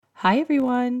Hi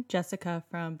everyone, Jessica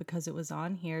from Because It Was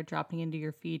On here, dropping into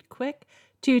your feed quick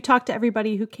to talk to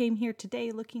everybody who came here today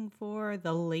looking for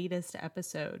the latest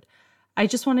episode. I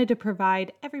just wanted to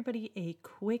provide everybody a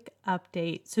quick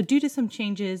update. So due to some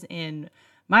changes in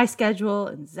my schedule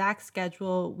and Zach's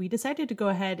schedule, we decided to go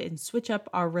ahead and switch up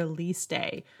our release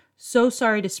day. So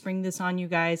sorry to spring this on you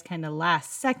guys kind of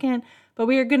last second, but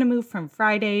we are going to move from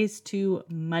Fridays to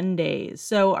Mondays.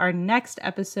 So our next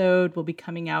episode will be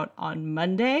coming out on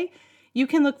Monday. You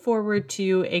can look forward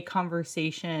to a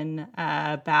conversation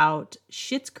about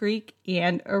Schitt's Creek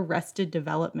and Arrested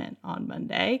Development on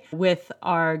Monday with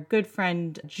our good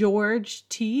friend George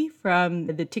T from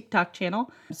the TikTok channel.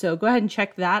 So go ahead and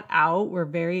check that out. We're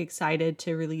very excited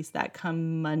to release that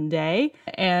come Monday.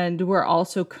 And we're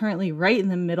also currently right in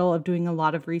the middle of doing a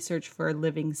lot of research for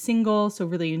Living Single. So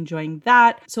really enjoying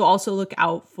that. So also look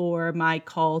out for my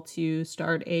call to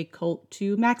start a cult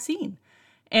to Maxine.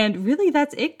 And really,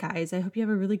 that's it, guys. I hope you have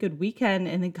a really good weekend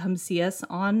and then come see us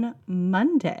on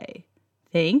Monday.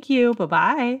 Thank you.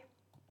 Bye-bye.